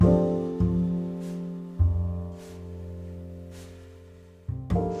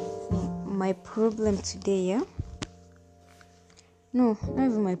My problem today, yeah? No, not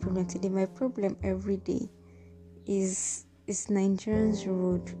even my problem today. My problem every day is Nigerians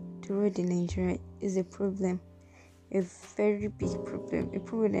road. The road in Nigeria is a problem. A very big problem. A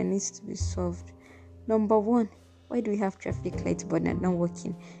problem that needs to be solved. Number one, why do we have traffic lights but they're not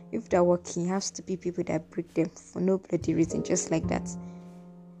working? If they're working, it has to be people that break them for no bloody reason, just like that.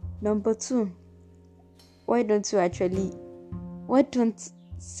 Number two, why don't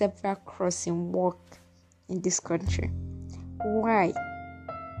zebra crossing work in this country? Why?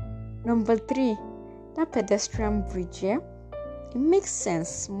 Number three, that pedestrian bridge, yeah? It makes sense,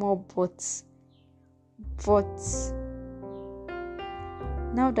 small, but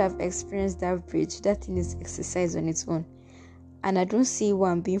now that I've experienced that bridge, that thing is exercise on its own. And I don't see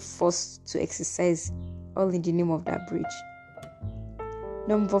why I'm being forced to exercise all in the name of that bridge.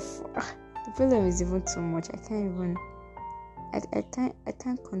 Number four, the problem is even too much. I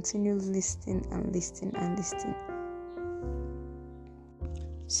can't continue listing.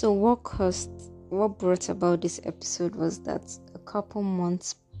 So what brought about this episode was that a couple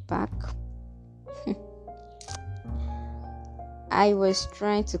months back, I was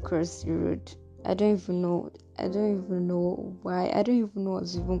trying to cross the road. I don't even know why. I don't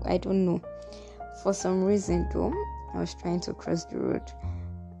know. For some reason though, I was trying to cross the road.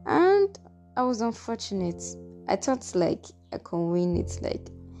 And I was unfortunate. I thought like I could win it. Like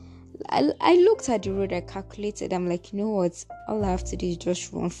I looked at the road, I calculated. I'm like, you know what? All I have to do is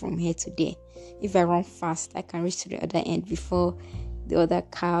just run from here to there. If I run fast, I can reach to the other end before the other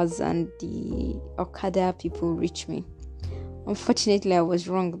cars and the Okada people reach me. Unfortunately, I was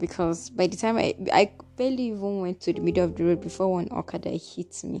wrong because by the time I barely even went to the middle of the road before one Okada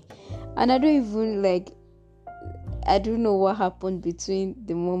hit me. And I don't know what happened between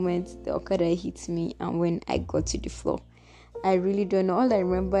the moment the Okada hit me and when I got to the floor. I really don't know. All I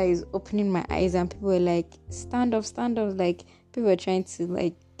remember is opening my eyes and people were like, stand up. Like, people were trying to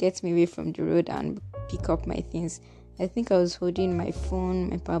like get me away from the road and pick up my things. I think I was holding my phone,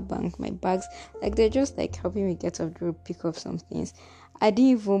 my power bank, my bags. Like, they're just like helping me get off the road, pick up some things. I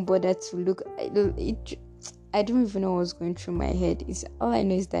didn't even bother to look. I don't even know what was going through my head. All I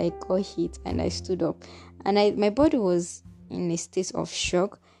know is that I got hit and I stood up. And my body was in a state of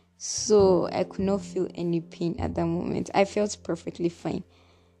shock. So I could not feel any pain at that moment. I felt perfectly fine.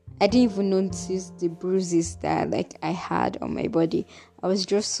 I didn't even notice the bruises that like I had on my body. I was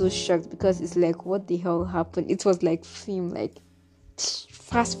just so shocked because it's like, what the hell happened? It was like film, like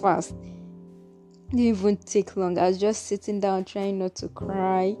fast. Didn't even take long. I was just sitting down trying not to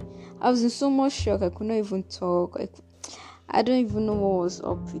cry. I was in so much shock. I could not even talk. I don't even know what was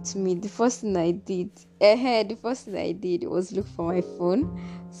up with me. The first thing I did was look for my phone.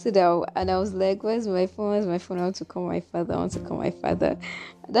 And I was like, where's my phone? I want to call my father.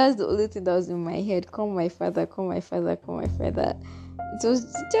 That's the only thing that was in my head. Call my father. It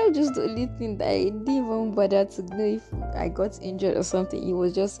was just the only thing that I didn't even bother to know if I got injured or something. It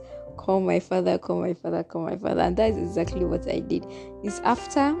was just call my father. And that is exactly what I did. It's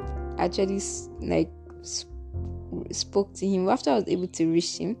after I actually spoke to him, after I was able to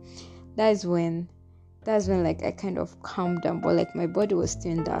reach him, that's when like I kind of calmed down, but like my body was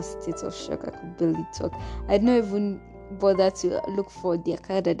still in that state of shock. I could barely talk. I didn't even bother to look for the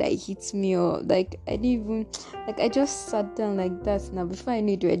Okada that hit me, or like I didn't even I just sat down like that. Now before I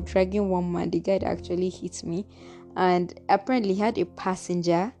knew it, they were dragging one man, the guy that actually hit me, and apparently he had a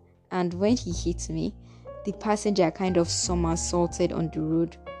passenger, and when he hit me, the passenger kind of somersaulted on the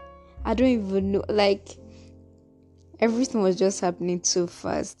road. I don't even know, like everything was just happening too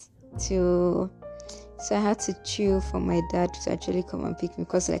fast. So I had to chill for my dad to actually come and pick me,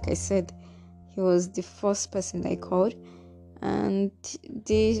 because like I said, he was the first person I called, and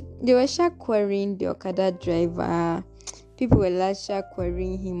they were querying the Okada driver. People were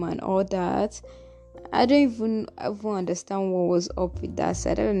querying him and all that. I don't even understand what was up with that.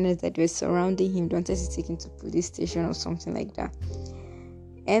 So I don't know that they were surrounding him. They wanted to take him to police station or something like that.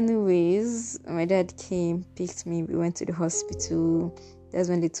 Anyways, my dad came, picked me, we went to the hospital. That's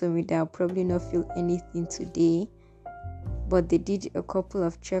when they told me that I'll probably not feel anything today. But they did a couple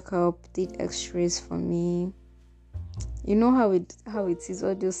of checkup, did x-rays for me. You know how it is,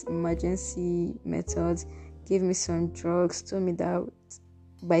 all those emergency methods. Gave me some drugs, told me that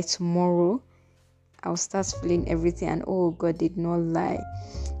by tomorrow I'll start feeling everything, and oh God, did not lie.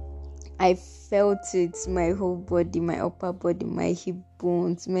 I felt it, my whole body, my upper body, my hip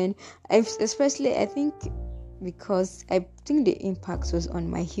bones, man. I think because I think the impact was on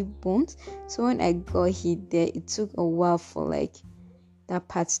my hip bones. So when I got hit there, it took a while for like that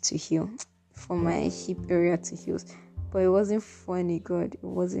part to heal, for my hip area to heal. But it wasn't funny, God. It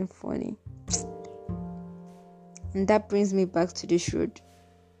wasn't funny. And that brings me back to this road.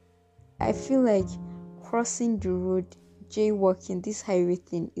 I feel like crossing the road, jaywalking, this highway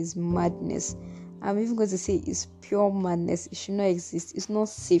thing is madness. I'm even going to say it's pure madness. It should not exist. It's not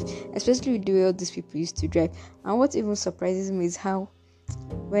safe, especially with the way all these people used to drive. And what even surprises me is how,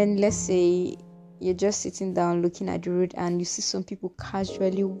 when let's say you're just sitting down looking at the road and you see some people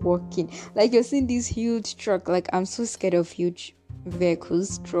casually walking, like you're seeing this huge truck. Like, I'm so scared of huge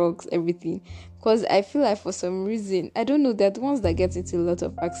vehicles, trucks, everything, because I feel like for some reason, I don't know, they're the ones that get into a lot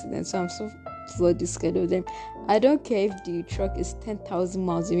of accidents, so I'm so bloody scared of them. I don't care if the truck is 10,000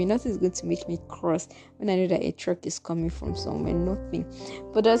 miles away, nothing is going to make me cross when I know that a truck is coming from somewhere. Nothing.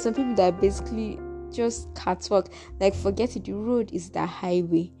 But there are some people that basically just catwalk. Like, forget it, the road is the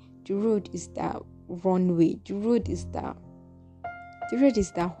highway, the road is the runway, the road is the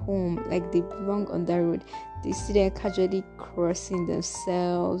home. Like, they belong on that road. They see them casually crossing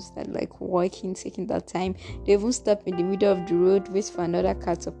themselves, that like walking, taking that time. They even stop in the middle of the road, wait for another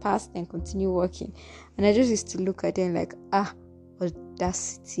car to pass, then continue walking. And I just used to look at them like,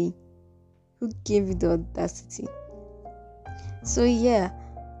 audacity. Who gave you the audacity? So yeah,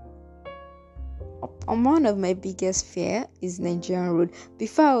 one of my biggest fear is Nigerian road.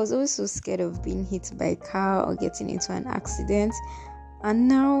 Before, I was always so scared of being hit by a car or getting into an accident, and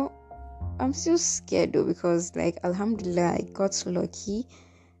now I'm still scared though, because like, alhamdulillah, I got lucky.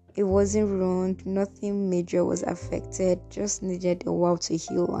 It wasn't ruined, nothing major was affected, just needed a while to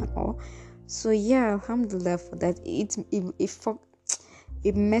heal and all. So yeah, alhamdulillah for that.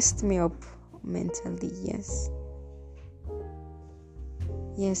 It messed me up mentally.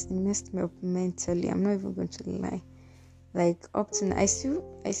 Yes, it messed me up mentally. I'm not even going to lie. Like, up to now, it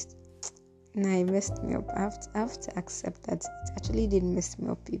messed me up. I have to accept that it actually did mess me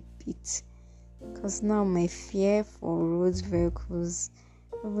up a bit. Because now my fear for roads, vehicles,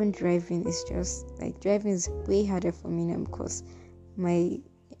 even driving is just like, driving is way harder for me now, because my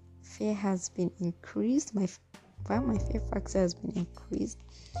fear has been increased. My fear factor has been increased,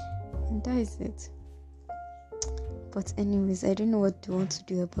 and that is it. But anyways, I don't know what they want to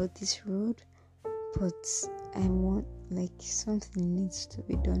do about this road, but I want, like, something needs to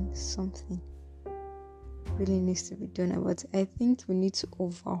be done. Something really needs to be done about it. I think we need to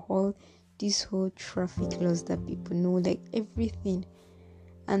overhaul this whole traffic laws that people know, like everything,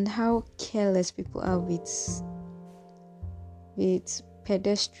 and how careless people are with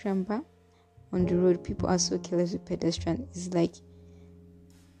pedestrian bar on the road. People are so careless with pedestrian. It's like,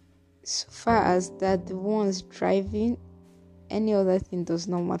 so far as that, the ones driving, any other thing does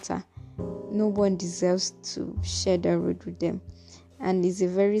not matter. No one deserves to share the road with them, and it's a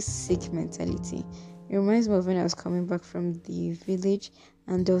very sick mentality. It reminds me of when I was coming back from the village,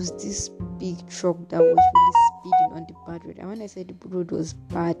 and there was this big truck that was really speeding on the bad road. And when I said the road was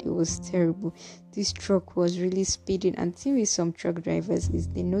bad, it was terrible. This truck was really speeding. And the thing with some truck drivers is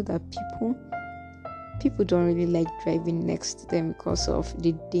they know that people don't really like driving next to them because of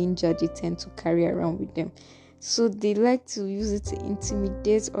the danger they tend to carry around with them. So they like to use it to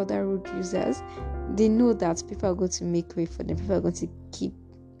intimidate other road users. They know that people are going to make way for them, people are going to keep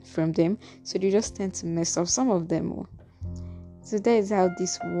from them, so they just tend to mess up. Some of them. So that is how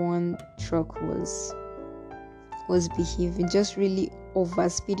this one truck was behaving, just really over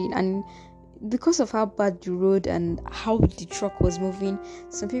speeding. And because of how bad the road and how the truck was moving,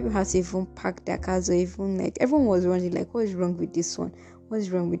 some people had to even park their cars, or even like, everyone was wondering like, what is wrong with this one? What's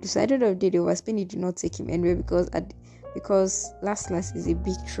wrong with this? I don't know if they were speeding, did not take him anywhere, because last is a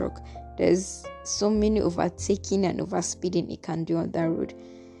big truck. There's so many overtaking and overspeeding it can do on that road.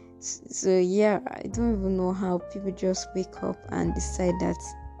 So yeah, I don't even know how people just wake up and decide that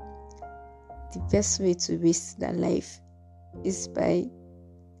the best way to waste their life is by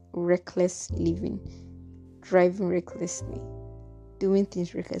reckless living, driving recklessly, doing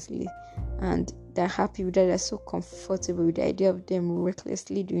things recklessly, and they're happy with that. They're so comfortable with the idea of them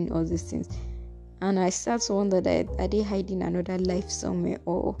recklessly doing all these things. And I start to wonder that, are they hiding another life somewhere?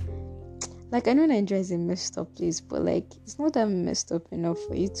 Or like, I know Nigeria is a messed up place, but like, it's not that messed up enough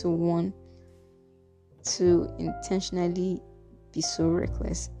for you to want to intentionally be so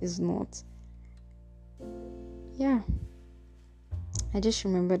reckless. It's not. Yeah, I just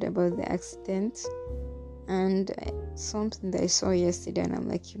remembered about the accident and something that I saw yesterday, and I'm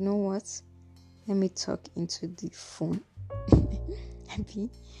like, you know what? Let me talk into the phone.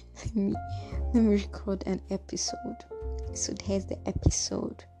 let me record an episode. So here's the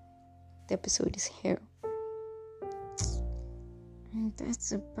episode. The episode is here. And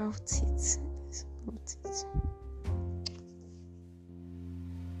that's about it.